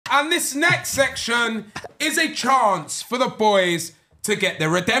And this next section is a chance for the boys to get their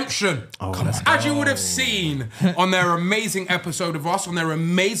redemption. As you would have seen on their amazing episode of us, on their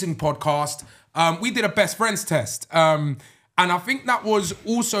amazing podcast, we did a best friends test. And I think that was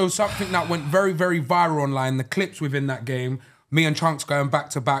also something that went very, very viral online. The clips within that game, me and Chunkz going back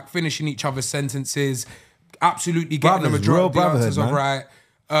to back, finishing each other's sentences, absolutely getting the majority of the answers of right.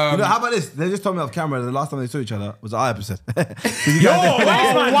 You know, how about this? They just told me off camera the last time they saw each other was our episode. Yo,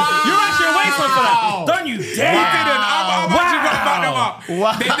 wasteman. You're actually a wasteman for that. Don't you dare. They didn't. I'm actually going to back them up.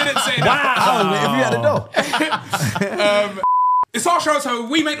 Wow. They didn't say that. If you had a no. It's our show, so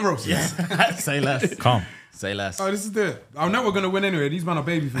we make the rules. Say less. Calm. Say less. Oh, this is it. I know we're going to win anyway. These men are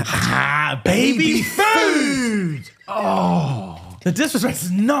baby food. Baby food. Oh. The disrespect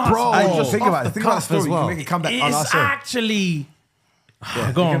is nuts. Bro, just think about it. Think about the story. You can make it come back on our It's show. actually...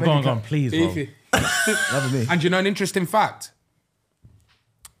 Go on, please, bro. Never me. And you know an interesting fact?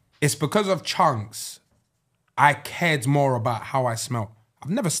 It's because of Chunkz, I cared more about how I smell.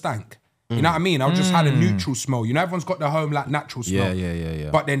 I've never stank. You know what I mean? I just had a neutral smell. You know, everyone's got their home like natural smell. Yeah.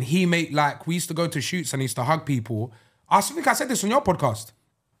 But then he made like, we used to go to shoots and he used to hug people. I think I said this on your podcast.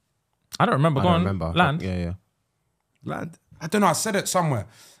 I don't remember. I Go don't on. remember. Land. Yeah. Land. I don't know, I said it somewhere.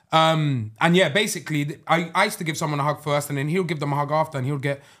 And yeah, basically, I used to give someone a hug first and then he'll give them a hug after and he'll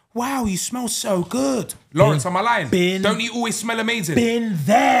get, wow, you smell so good. Lawrence, am I lying? Don't you always smell amazing? Been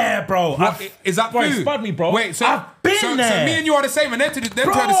there, bro. Is that Wait, food? spud me, bro. Wait, so, I've been so there. So me and you are the same and they're two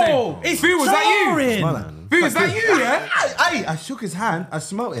are the same. It's Food, was that you? jarring. Food, is that you, yeah? I shook his hand. I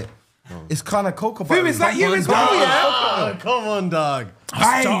smelt it. It's kind of cocoa Food, butter. is that you as well, yeah? Oh, come on, dog.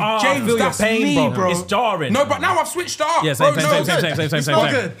 Hey, James, feel your that's pain, me, bro. It's jarring. No, but now I've switched it up. Yeah, bro,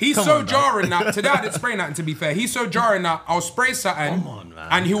 same. He's so jarring that, today I didn't spray nothing to be fair. He's so jarring that I'll spray something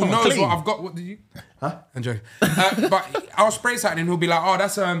and he'll know what I've got. What did you? Huh? Enjoy. But I'll spray something and he'll be like, oh,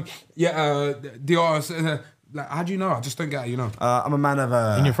 that's, Dior. Like, how do you know? I just don't get it, you know. I'm a man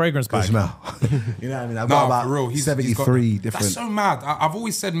of in your fragrance bag. smell. You know what I mean? I've got about for real. He's 73 different. That's so mad. I've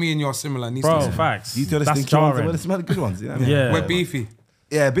always said me and you are similar. Bro, facts. You two are the That's stinky ones, jarring. and we're the good ones. You know what I mean? Yeah. We're beefy.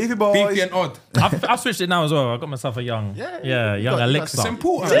 Yeah, beefy boys. Beefy and odd. I've switched it now as well. I got myself a young got elixir. It's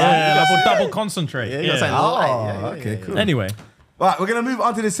important. Double concentrate. You gotta say light. Okay, cool. Anyway. All right, we're going to move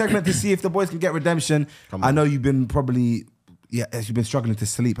on to this segment to see if the boys can get redemption. I know you've been probably... Yeah, you've been struggling to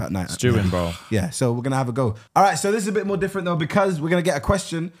sleep at night. Stewing, bro. Yeah, so we're going to have a go. All right, so this is a bit more different though because we're going to get a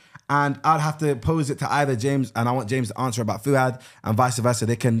question and I'd have to pose it to either James and I want James to answer about Fuad and vice versa.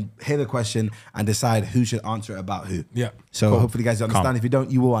 They can hear the question and decide who should answer about who. Yeah. So hopefully you guys understand. If you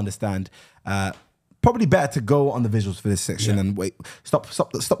don't, you will understand. Probably better to go on the visuals for this section and wait. Stop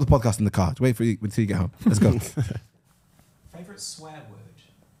the podcast in the car. Wait for you until you get home. Let's go. Favorite swear word?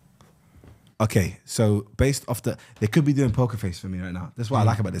 Okay, so based off they could be doing poker face for me right now. That's what I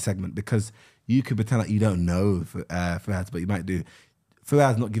like about this segment because you could pretend like you don't know Fuad, but you might do.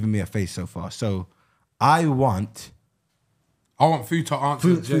 Fuad's not giving me a face so far, so I want food to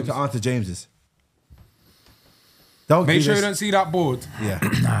answer food to answer James's. Make sure you don't see that board.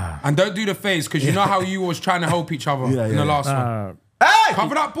 Yeah. And don't do the face because you know how you was trying to help each other in the last one. Hey!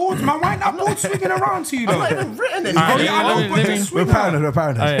 Cover that board, man. Why ain't that board swinging around to you though? I've not even written it. We're paranoid.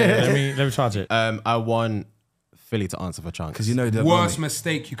 Let me charge it. I want Philly to answer for Chunkz. Because you know the worst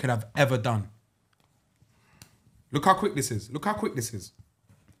mistake you could have ever done. Look how quick this is. This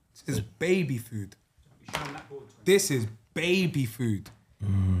is baby food. This is baby food.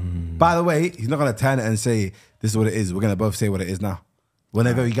 By the way, he's not going to turn it and say, this is what it is. We're going to both say what it is now.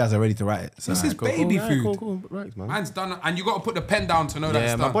 Whenever you guys are ready to write it. So, this is baby food. Cool. Right, man. Mine's done. And you got to put the pen down to know that's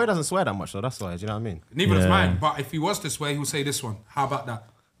Yeah, done. my boy doesn't swear that much, though. That's why. Do you know what I mean? Neither does mine. But if he was to swear, he'll say this one. How about that?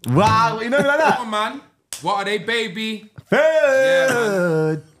 Wow, you know like that? Come on, man. What are they, baby?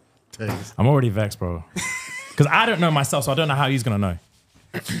 Yeah, man. I'm already vexed, bro. Because I don't know myself, so I don't know how he's going to know.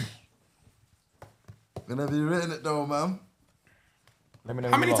 Whenever you've written it though, man. Let me know.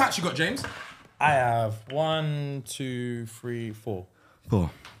 How many tats you got, James? I have 1, 2, 3, 4. 4.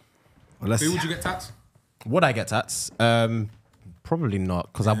 Well, let's Who would you get tats? Would I get tats? Probably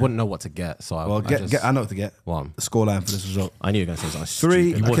not, because I wouldn't know what to get. So I know what to get. One. The scoreline for this result. I knew you were going to say something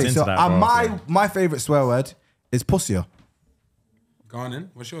 3. stupid. Okay, so my favourite swear word is pussy. Go on in.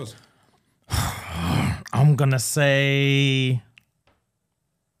 What's yours? I'm going to say...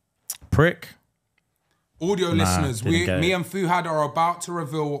 prick. Audio listeners, me and Fuhad are about to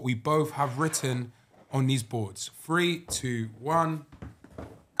reveal what we both have written on these boards. 3, 2, 1.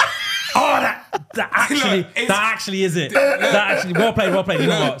 Oh, that That actually is it. That actually, well played. You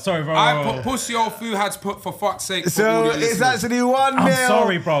know what? Sorry, bro. I put pussy old food had to put for fuck's sake. So it's actually 1-0. I'm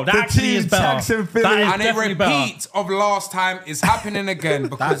sorry, bro. That actually is better. Chunkz and Philly. That is And a definitely repeat of last time is happening again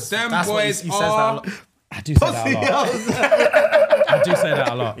because them boys are. I do say that a lot. I do say that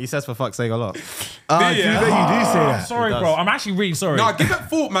a lot. He says for fuck's sake a lot. You do say that. I'm sorry, bro. I'm actually really sorry. Nah, give it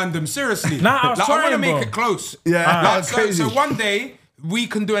thought, man. Them seriously. Nah, I was like, I want to trying, make bro. it close. Yeah, Like, that's crazy. so one day we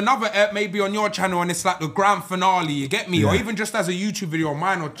can do another ep maybe on your channel and it's like the grand finale. You get me? Or even just as a YouTube video on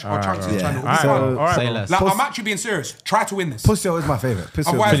mine or Chunkz' channel. It'll be fun. All right, Say bro. less. Like, I'm actually being serious. Try to win this. Pussy is my favorite. Pussy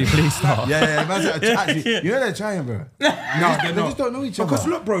Otherwise- is Please stop. yeah, man. Actually, you know they're trying, bro. No, they're They not. just don't know each other. Because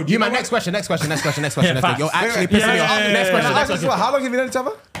look, bro. do You know man, what? next question. You're actually pissing me off. yeah, Next yeah, question. Ask us what, how long have you known each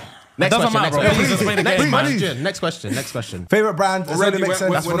other? Next doesn't question. matter, bro. Next Please question. explain the game, man. Next question. Favorite brand? Does Already, it make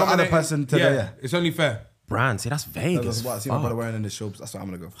sense for the other nominating- person to yeah, it's only fair. Brand. See, that's vague. That's as what I see my fuck. brother wearing in the shows. That's what I'm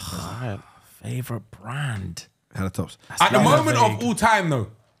gonna go for. Alright. Favorite brand. Hella tops. At the That's moment vague. of all time, though.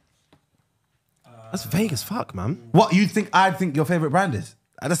 That's vague as fuck, man. What you think? I think your favorite brand is?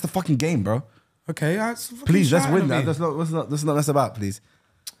 That's the fucking game, bro. Okay, Please, let's win that. Let's not mess about, please.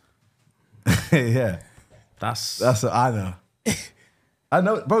 Yeah, That's that's what I know. I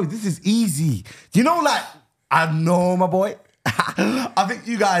know, bro. This is easy. You know, like I know my boy. I think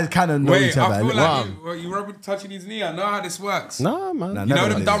you guys kind of know Wait, each other. I feel Wow. like you rubbing touching his knee. I know how this works. No, man. Nah, You know never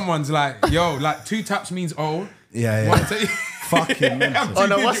them did dumb it. ones like, yo, like 2 taps means old. Yeah, One yeah. ta- Fucking mental. Oh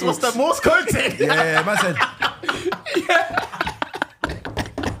no, what's the Morse code thing? Yeah, man said.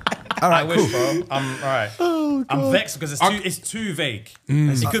 All right, I cool. wish, bro. I'm all right. I'm vexed because it's too vague.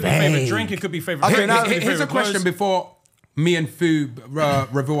 Mm. It could be favorite drink. It could be favorite. Okay, food, now it could be Here's a favorite question clothes. before me and Fu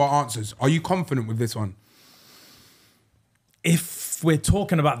reveal our answers. Are you confident with this one? If we're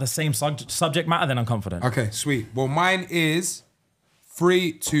talking about the same subject matter, then I'm confident. Okay, sweet. Well, mine is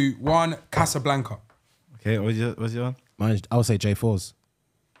 3, 2, 1, Casablanca. Okay, what's your one? I would say J4s.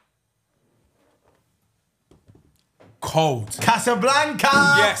 Cold. Casablanca.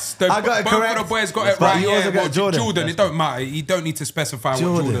 Yes, I got it both correct. of the boys got it But right. you also Yeah, got well, Jordan. Jordan, it don't matter. You don't need to specify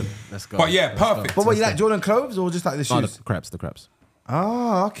Jordan. what Jordan. Let's go. But yeah, Let's go. perfect. But what, you like Jordan clothes or just like the Oh, shoes? the crepes.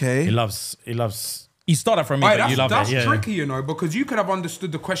 Oh, okay. He loves. You started from me, Aye, but you love that's it. Yeah. tricky, you know, because you could have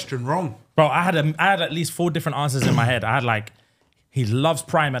understood the question wrong. Bro, I had at least 4 different answers in my head. I had like, he loves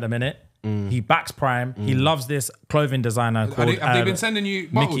Prime at the minute. He backs Prime. He loves this clothing designer called. Have they been sending you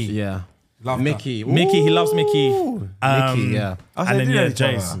bottles? Mickey. Yeah. Love Mickey. Mickey, he loves Mickey. Mickey, yeah. Oh, so And they then do know yeah, each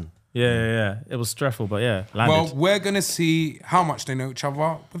other. Jason. Yeah. It was stressful, but yeah, Well, landed. we're going to see how much they know each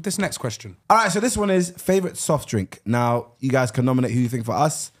other with this next question. All right, so this one is favorite soft drink. Now, you guys can nominate who you think for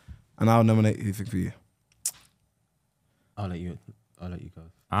us, and I'll nominate who you think for you. I'll let you go.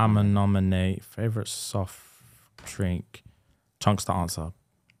 I'm a nominate favorite soft drink. Chunkz to answer.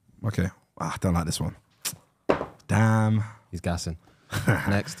 Okay. I don't like this one. Damn. He's gassing.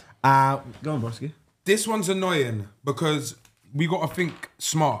 Next. Go on, Broski. This one's annoying because we got to think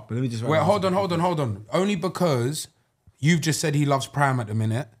smart. But let me just write Wait, down hold on. Only because you've just said he loves Prime at the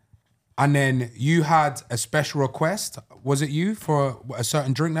minute. And then you had a special request. Was it you for a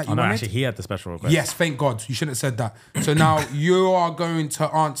certain drink that you Oh no, wanted? actually, he had the special request. Yes, thank God. You shouldn't have said that. So now you are going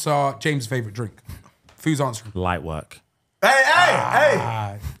to answer James' favourite drink. Who's answering? Light work. Hey!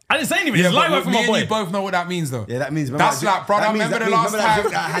 I didn't say anything. It's light work for me my and boy. you both know what that means, though. Yeah, that means... That's like, brother, remember the last that time?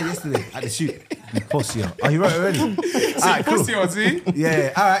 joke that I had yesterday at the shoot? You pussy. Oh, you wrote it already? All right, cool. Pussy, see?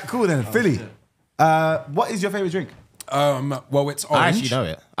 Yeah. All right, cool then. Philly. What is your favourite drink? Well, it's I orange. actually know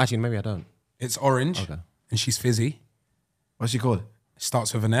it. Actually, maybe I don't. It's orange. Okay. And she's fizzy. What's she called?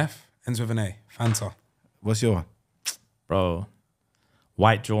 Starts with an F, ends with an A. Fanta. What's your one? Bro,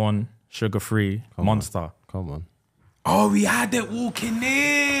 white drawn, sugar free, monster. Come on. Oh, we had it walking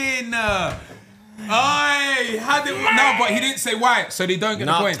in. Had it. No, but he didn't say white, so they don't get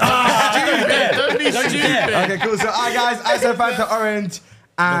the point. Don't be stupid. Okay, cool. So, all right, guys, I said Fanta orange,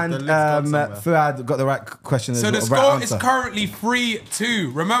 and The lid's gone somewhere. Fuad got the right question. So as the well, score right is answer. currently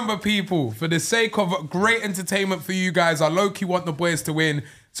 3-2. Remember, people, for the sake of great entertainment for you guys, I low-key want the boys to win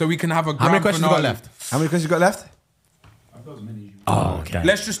so we can have a grand How many questions you finale. got left? How many questions you got left? Oh, okay.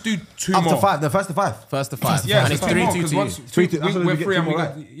 Let's just do 2 Up more. to 5. The first to 5. First to 5. Yeah, and it's it's 3-2 to you. 3-2. That's what We're we 3 get and we two more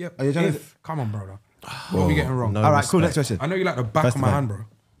got... right. Yep. Are you trying Come on, brother. What are we getting wrong? No All right, cool. respect. Next question. I know you like the back First of my of all. hand, bro.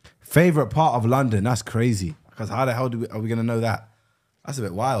 Favorite part of London? That's crazy. Because how the hell are we going to know that? That's a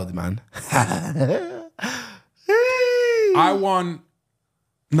bit wild, man. I want...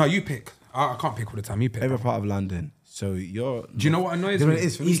 No, you pick. I can't pick all the time. You pick. Favorite part of London? So you're. Do you know what annoys You know me? what it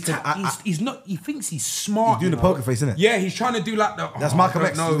is for me? He's not. He thinks he's smart. He's doing the poker face, isn't it? Yeah, he's trying to do like the. That's Malcolm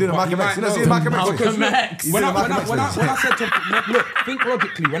X. He's doing the Malcolm X. You know, see Malcolm X. Malcolm X. He's When doing I, the when, I, Malcolm when, I, X. when I said to look, think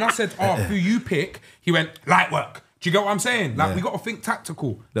logically. When I said, who you pick, he went light work. Do you get what I'm saying? Like we got to think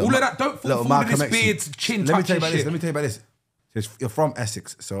tactical. All of that. Don't fall for this beard's chin Let me tell touching you about this. shit. Let me tell you about this. You're from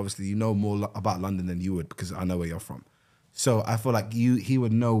Essex, so obviously you know more about London than you would because I know where you're from. So I feel like he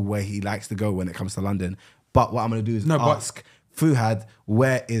would know where he likes to go when it comes to London. But what I'm going to do is ask Fuhad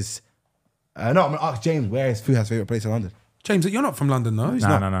where is... I'm going to ask James where is Fuhad's favourite place in London. James, you're not from London, no?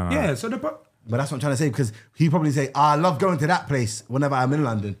 No. Yeah, so But that's what I'm trying to say because he'd probably say, I love going to that place whenever I'm in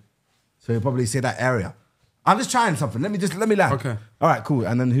London. So he'll probably say that area. I'm just trying something. Let me land. Okay. All right, cool.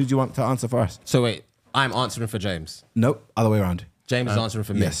 And then who do you want to answer for us? So wait, I'm answering for James. Nope, other way around. James is answering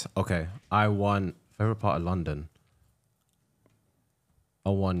for me. yes. Okay. I want favorite part of London. I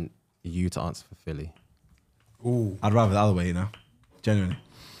want you to answer for Philly. Ooh. I'd rather the other way, you know, genuinely,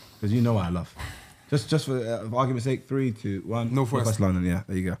 because you know what I love. Just for argument's sake, 3, 2, 1. Northwest London. Yeah,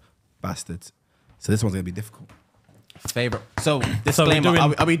 there you go, bastards. So this one's gonna be difficult. Favorite. So disclaimer: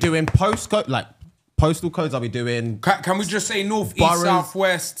 are we doing postcode like postal codes? Are we doing? Can we just say north, Boroughs? east, south,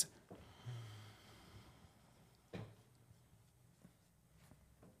 west?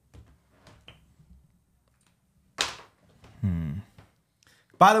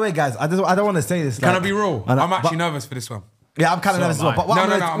 By the way, guys, I don't want to say this. Can I be real? I'm actually nervous for this one. Yeah, I'm kind of nervous as well. But what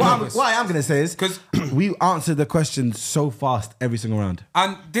I am gonna say is, 'Cause we answered the question so fast every single round.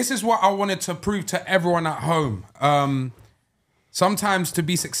 And this is what I wanted to prove to everyone at home. Sometimes to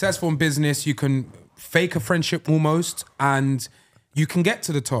be successful in business, you can fake a friendship almost, and you can get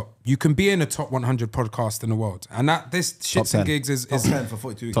to the top. You can be in a top 100 podcast in the world. And that this Shits and 10. Gigs is... Top 10 for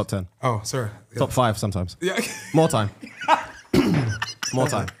 42 weeks. Top 10. Oh, sorry. Yeah. Top 5 sometimes. Yeah. More time. More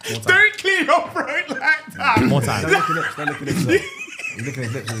time. Don't clear your throat like that. More time. Don't look at lips. Don't look at lips. Though. He's looking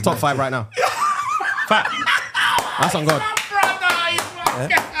at his lips. Top 5 right now. Fact. That's on God.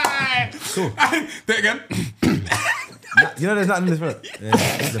 Cool. Do it again. You know there's nothing in this minute.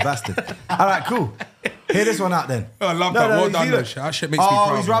 Yeah, he's a bastard. All right, cool. Hear this one out then. Oh, I love that. Well you done, see though. that? That shit makes me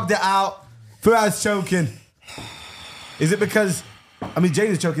proud. Oh, he's rubbed it out. Fuad's choking. Is it because... I mean,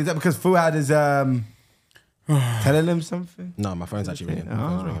 James is choking. Is that because Fuad is telling him something? No, my phone's actually ringing.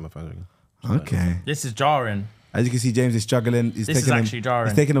 My phone's ringing. Okay. This is jarring. As you can see, James is struggling. This is actually jarring.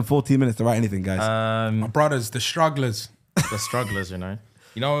 It's taking him 14 minutes to write anything, guys. My brothers, the strugglers. The strugglers, you know.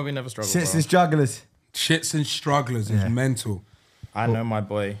 You know what we never struggle. Shits bro. and strugglers. Shits and strugglers is mental. I know my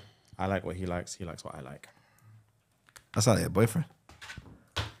boy. I like what he likes. He likes what I like. That's not your boyfriend.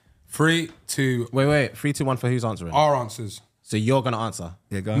 3, 2, Wait. 3, 2, 1 for who's answering? our answers. So you're gonna answer.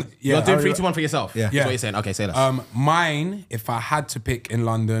 Yeah, go on. Yeah, You're doing 3, 2, 1 for yourself. Yeah. That's what you're saying. Okay, say that. Mine, if I had to pick in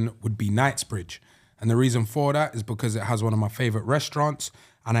London, would be Knightsbridge. And the reason for that is because it has one of my favourite restaurants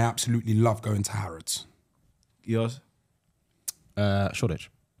and I absolutely love going to Harrods. Yours?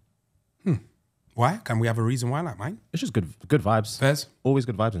 Shoreditch. Why? Can we have a reason why I like mine? It's just good vibes. Fairs? Always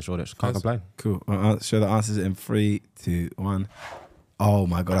good vibes in Shoreditch. Can't complain. Cool. I'll show the answers in 3, 2, 1. Oh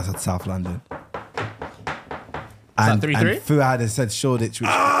my God, that's at South London. that 3-3? And Fuad has said Shoreditch, which...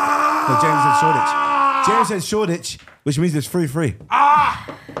 No, James said Shoreditch. James said Shoreditch, which means it's 3-3.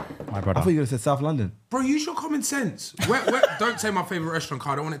 My brother. I thought you were going to say South London. Bro, use your common sense. Don't say my favourite restaurant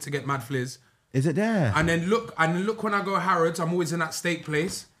card. I don't want it to get mad fliz. Is it there? And then look when I go Harrods, I'm always in that steak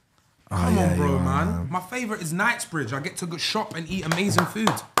place. Come yeah, on, bro, you are, man. My favourite is Knightsbridge. I get to go shop and eat amazing food.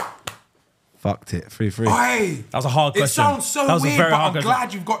 Fucked it. 3-3. Hey, That was a hard question. it sounds so That was a weird, very but hard I'm question.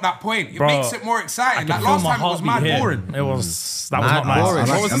 glad you've got that point. It Bro, makes it more exciting. Like Feel last my time it was heartbeat mad here. boring. That was not Mad nice. boring. I'm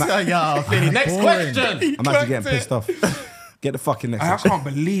What was this guy? Yeah, Finny. Next question. I'm actually getting pissed off. Get the fucking next I question. can't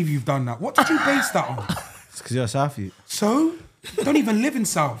believe you've done that. What did you base that on? It's because you're a Southie. So? You don't even live in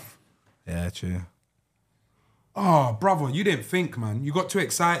South. Yeah, true. Oh, brother, you didn't think, man. You got too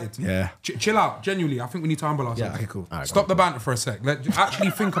excited. Yeah. Chill out. Genuinely, I think we need to humble ourselves. Yeah, okay, cool. Stop the banter for a sec.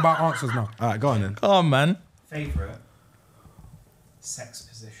 Actually think about answers now. All right, go on then. Come on, man. Favourite sex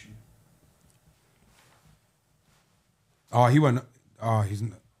position. Oh, he went. Oh, he's.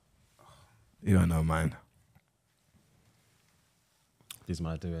 You don't know mine. These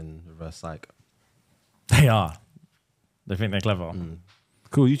man are doing reverse psych. They are. They think they're clever.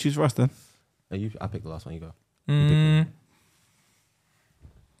 Cool, you choose for us then. I picked the last one. You go. You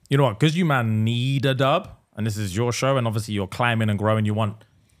know what? Because you, man, need a dub, and this is your show, and obviously you're climbing and growing, you want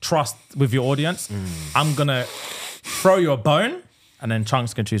trust with your audience, I'm going to throw you a bone, and then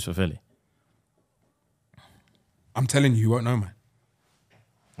Chunkz can choose for Philly. I'm telling you, you won't know, man.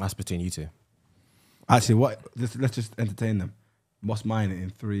 That's between you two. Actually, let's just entertain them. What's mine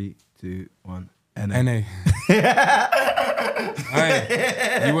in 3, 2, 1? NA.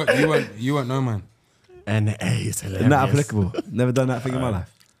 Hey, you won't know, man. NA is hilarious. Not applicable. Never done that thing in my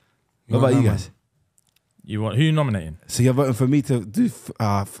life. What won't about you know, guys? You want who you nominating? So you're voting for me to do?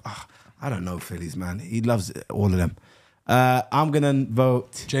 I don't know Phillies, man. He loves all of them. I'm gonna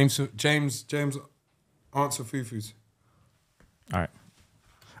vote James, answer Fufu's. All right.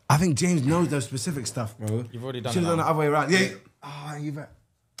 I think James knows those specific stuff, bro. You've already done Should it have done now. the other way around. Yeah.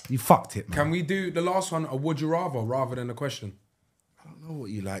 You fucked it, man. Can we do the last one, a would you rather than a question? I don't know what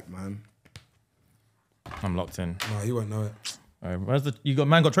you like, man. I'm locked in. No, you won't know it. All right, where's the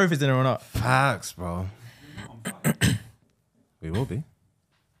man got trophies in there or not? Facts, bro. We will be.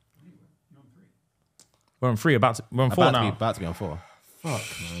 We're on 3, we're on 4 now. About to be on 4. Fuck,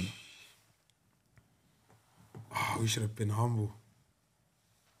 man. Oh, we should have been humble.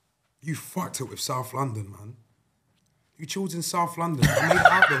 You fucked it with South London, man. You chilled in South London. I made it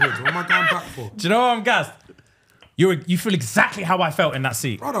out the hood. What am I going back for? Do you know what I'm gassed? You feel exactly how I felt in that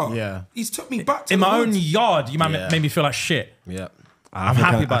seat. Brother, Yeah. he's took me back to In the my hood. own yard, you Yeah. made me feel like shit. Yeah. I'm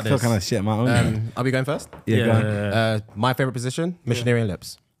happy about I feel this. kind of shit, my own. Are we going first? Yeah, go on. My favorite position, missionary and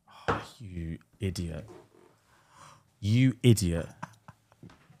lips. You idiot. You idiot.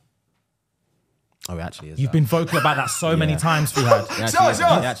 Oh, it actually is. You've been vocal about that so many times, Fuhad. It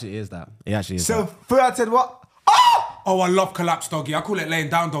actually is that. It actually is So that. Fuad said what? Oh, I love collapse doggy. I call it laying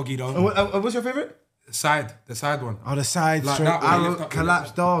down doggy though. What's your favorite? The side one. Oh, the side Like straight that one, arrow, lift up your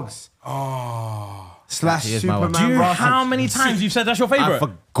collapsed dogs. Oh. Slash That is my one. Superman. Do you Ross. how many times you've said that's your I favorite?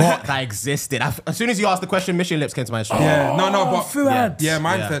 forgot that existed. As soon as you asked the question, mission lips came to my street. Yeah, no, but Fuad. yeah,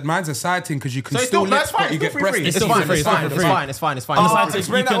 mine's a side thing because you can So it's still still, no, lift, it's fine. but you It's get still breast. free. It's It's still fine. free. It's fine. It's It's free. fine. It's fine. It's On the fine. side,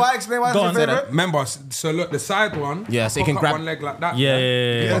 Explain you that. can- Why? Explain why Go it's on. your favorite. Remember, so look, the side one. Yeah, so you I can cock grab- up one leg like that.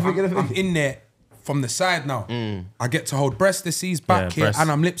 Yeah. I'm in there from the side now. I get to hold breast, the C's back Yeah, here, breast.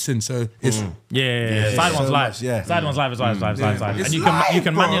 and I'm lipsing. So it's Yeah. Side one's so live. much, yeah. Side one's live is live. It's And you live,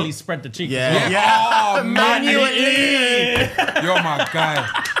 can bro. manually spread the cheeks. Yeah. Oh, manually. You're my guy.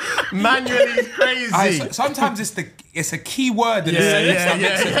 Manually is crazy. Sometimes it's a key word in the sentence that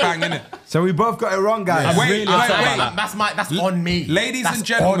makes it bang, innit? So we both got it wrong, guys. Wait, really wait, upset wait. about That's on me. Ladies That's and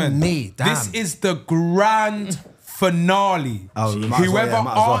gentlemen, on me. Damn. this is the grand finale. Oh, might as well, Whoever yeah,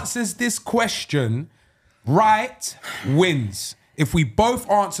 might as well. answers this question right wins. If we both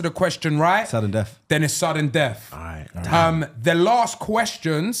answer the question right, Sudden death. then it's sudden death. All right. The last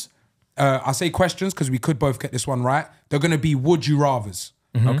questions, I say questions because we could both get this one right. They're going to be would you rathers.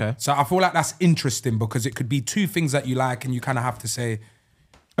 Okay. So I feel like that's interesting because it could be two things that you like and you kind of have to say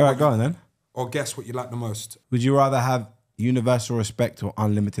All right, go on then. or guess what you like the most. Would you rather have universal respect or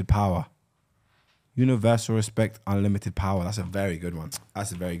unlimited power? Universal respect, unlimited power. That's a very good one.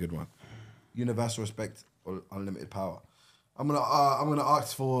 That's a very good one. Universal respect or unlimited power. I'm gonna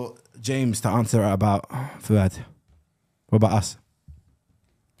ask for James to answer about Fuad. What about us?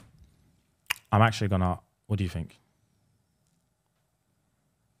 I'm actually gonna. What do you think?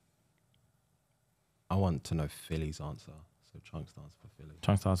 I want to know Philly's answer. So Chunkz answer for Philly.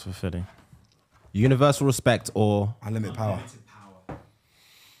 Chunkz starts for Philly. Universal respect or Unlimited power. Unlimited power. I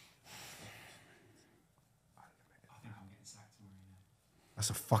think I'm getting sacked tomorrow. That's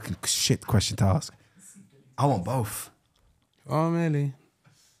a fucking shit question to ask. I want both. Oh, really?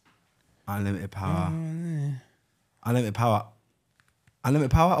 Unlimited power. Unlimited power.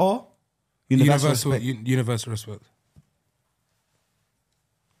 Unlimited power or universal respect? Universal respect.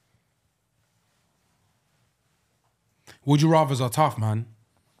 Would you rathers are tough, man.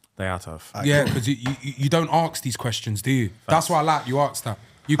 They are tough. Yeah, because you don't ask these questions, do you? That's why I like you asked that.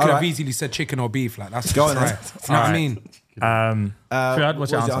 You could have Alright. easily said chicken or beef. Like that's Go on right. then. You know what I mean? Fuad,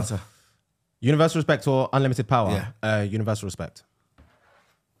 what's your answer? universal respect or unlimited power? Yeah. Universal respect.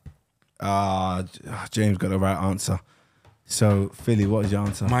 James got the right answer. So, Philly, what is your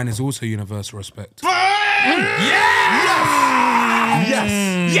answer? Mine is also universal respect.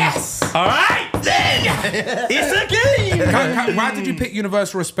 Yes! All right, then. It's a game. Why did you pick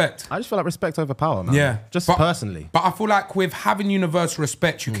universal respect? I just feel like respect over power, man. Yeah, Just but- personally. But I feel like with having universal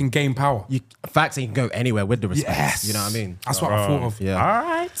respect, you can gain power. Facts, you can go anywhere with the respect. Yes. You know what I mean? That's what I thought of. Yeah. All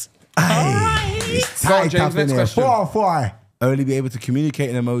right. Go on, James, next question. 4-4. Only be able to communicate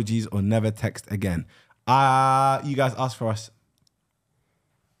in emojis or never text again. You guys asked for us.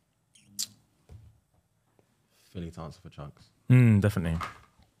 Philly to answer for Chunkz. Definitely.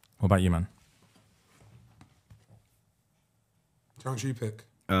 What about you, man? Don't you pick?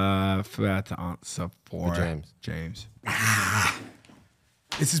 For to answer for James. James.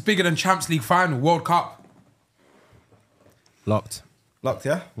 This is bigger than Champions League final, World Cup. Locked. Locked,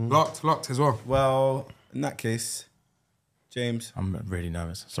 yeah? Locked as well. Well, in that case, James, I'm really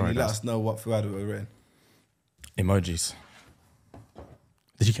nervous. can Sorry, you let guys. us know what Fuad would have written? Emojis.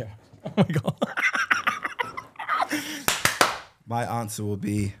 Did you get? Oh my god. My answer will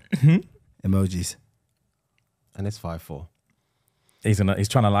be emojis. And it's 5-4. He's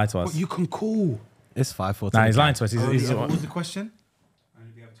trying to lie to us. But you can call. It's 5-4. Nah, he's lying to us. What was the question?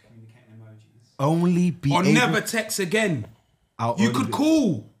 Only be able to communicate in emojis. Only be Or able... never text again. I'll You only could be-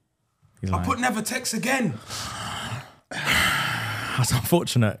 call. He's I lying. put never text again. That's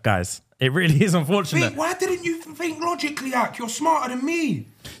unfortunate, guys. It really is unfortunate. Think, why didn't you think logically, Ak? You're smarter than me.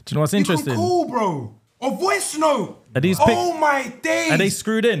 Do you know what's You interesting? can call, bro. Or voice note. Are these Oh my days. Are they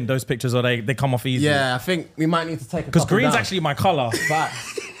screwed in, those pictures, or they come off easy? Yeah, I think we might need to take a Because couple green's down. actually my colour.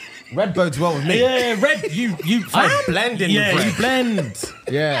 Facts. Red bodes well with me. Yeah, red. You. I blend in Yeah, with you red. blend.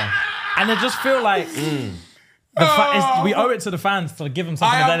 Yeah. And I just feel like we owe it to the fans to give them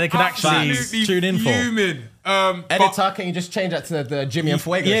something I that am they can actually absolutely tune in for. fuming. But Editor, can you just change that to the Jimmy and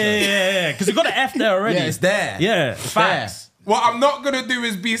Fuego show? Yeah. Because you got an F there already. Yeah, it's there. Yeah, it's facts. what I'm not going to do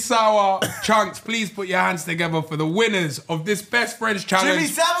is be sour. Chunkz, please put your hands together for the winners of this Best Friends Challenge. Jimmy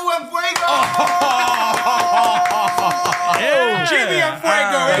Savile and Fuego! Yeah. Jimmy and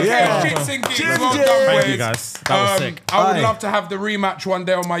Fuego, aka ShxtsnGigs. Well done, Thank boys. you, guys. That was sick. I would Aye. love to have the rematch one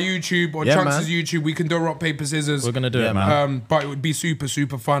day on my YouTube or Yeah, Chunkz' man. YouTube. We can do rock, paper, scissors. We're going to do it, man. But it would be super,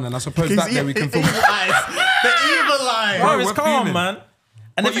 super fun. And I suppose that day we can film. The evil eye. Bro, it's we're calm, fuming. man.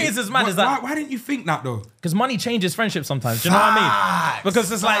 And the thing is, man, is that why didn't you think that though? because money changes friendship sometimes. Do you know what I mean? Because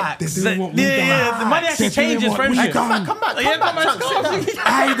it's like, They're doing what we yeah, done. the money actually They're doing changes what we friendship. done. Come back, Yeah, come back, come Chunkz, back, sit down.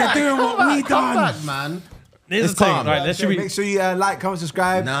 Hey, they're doing what we Come done. back, man. Here's It's the thing, calm. right? Should we? Make sure you like, comment,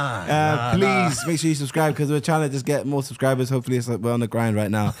 subscribe. Please make sure you subscribe because we're trying to just get more subscribers. Hopefully, we're on the grind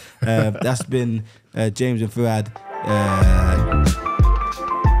right now. That's been James and Fuad.